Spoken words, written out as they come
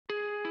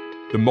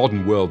the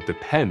modern world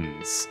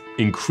depends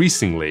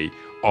increasingly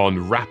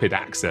on rapid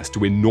access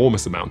to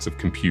enormous amounts of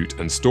compute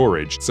and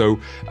storage. So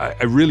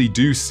I really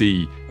do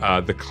see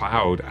the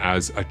cloud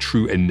as a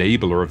true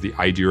enabler of the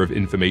idea of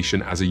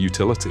information as a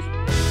utility.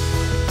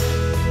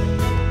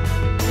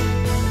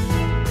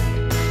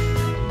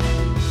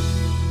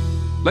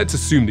 Let's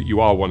assume that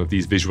you are one of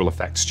these visual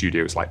effects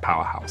studios like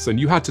Powerhouse, and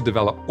you had to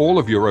develop all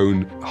of your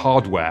own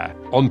hardware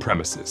on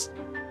premises.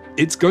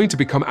 It's going to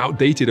become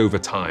outdated over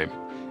time.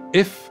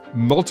 If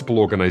multiple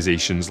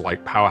organizations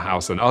like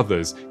Powerhouse and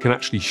others can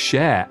actually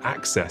share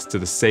access to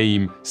the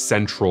same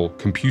central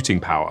computing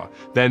power,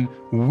 then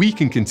we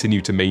can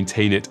continue to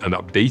maintain it and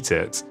update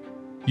it.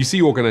 You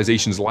see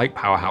organizations like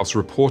Powerhouse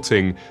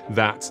reporting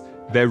that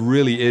there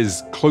really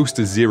is close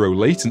to zero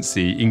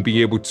latency in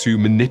being able to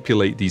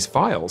manipulate these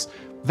files.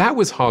 That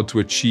was hard to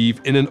achieve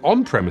in an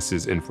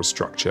on-premises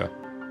infrastructure.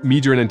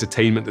 Media and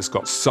entertainment that's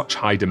got such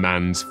high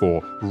demands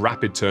for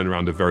rapid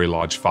turnaround of very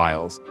large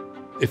files.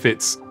 If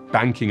it's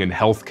banking and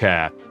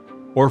healthcare,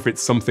 or if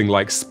it's something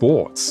like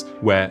sports,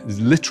 where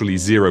literally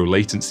zero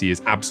latency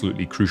is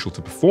absolutely crucial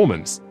to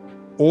performance,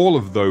 all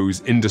of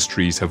those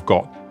industries have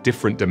got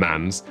different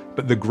demands,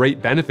 but the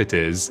great benefit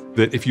is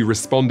that if you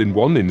respond in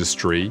one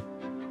industry,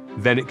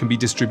 then it can be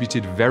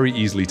distributed very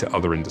easily to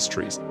other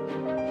industries.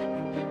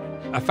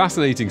 A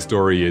fascinating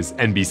story is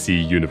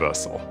NBC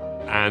Universal,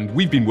 and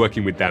we've been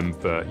working with them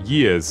for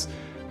years,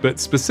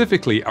 but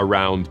specifically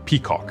around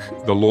Peacock,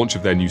 the launch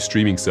of their new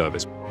streaming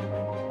service.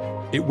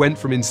 It went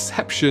from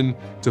inception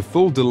to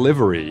full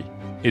delivery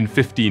in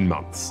 15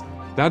 months.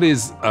 That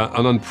is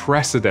an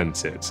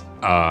unprecedented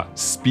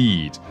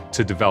speed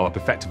to develop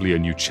effectively a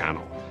new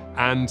channel,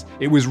 and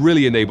it was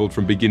really enabled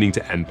from beginning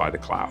to end by the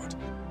cloud.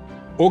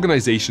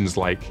 Organizations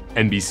like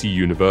NBC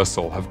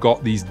Universal have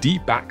got these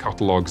deep back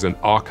catalogs and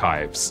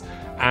archives,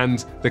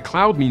 and the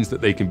cloud means that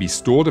they can be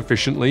stored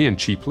efficiently and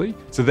cheaply,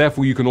 so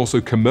therefore you can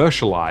also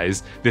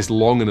commercialize this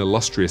long and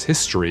illustrious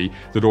history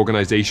that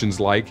organizations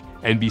like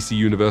NBC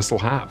Universal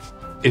have.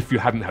 If you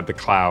hadn't had the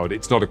cloud,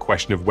 it's not a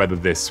question of whether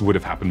this would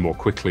have happened more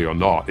quickly or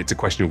not, it's a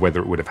question of whether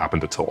it would have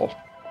happened at all.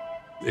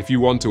 If you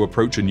want to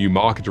approach a new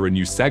market or a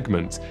new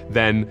segment,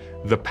 then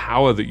the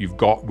power that you've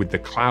got with the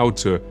cloud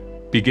to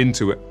begin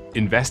to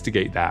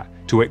investigate that,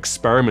 to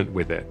experiment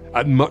with it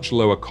at much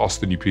lower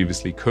cost than you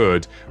previously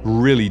could,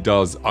 really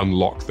does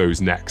unlock those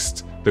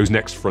next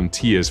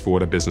frontiers for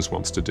what a business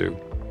wants to do.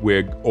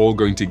 We're all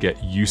going to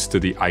get used to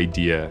the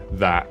idea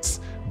that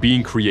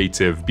being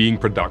creative, being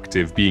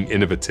productive, being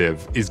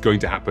innovative is going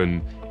to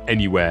happen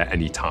anywhere,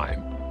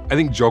 anytime. I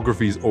think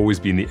geography has always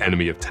been the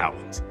enemy of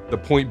talent. The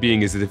point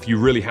being is that if you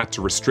really had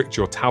to restrict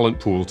your talent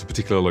pool to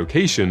particular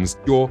locations,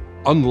 you're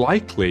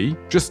unlikely,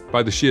 just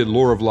by the sheer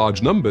law of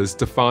large numbers,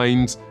 to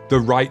find the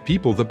right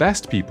people, the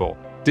best people.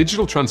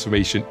 Digital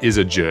transformation is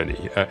a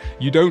journey.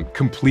 You don't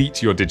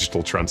complete your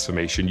digital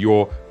transformation.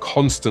 You're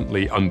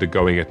constantly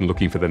undergoing it and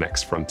looking for the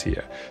next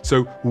frontier.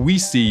 So we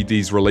see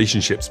these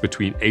relationships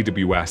between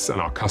AWS and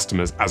our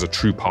customers as a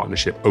true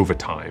partnership over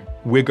time.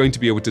 We're going to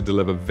be able to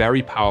deliver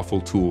very powerful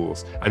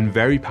tools and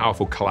very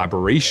powerful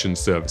collaboration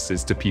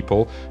services to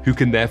people who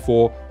can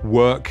therefore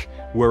work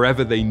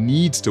wherever they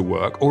need to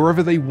work or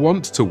wherever they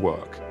want to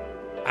work,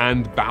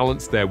 and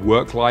balance their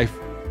work life,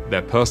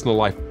 their personal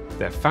life,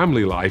 their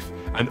family life,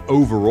 and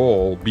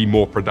overall be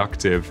more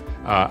productive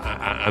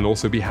and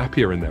also be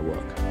happier in their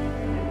work.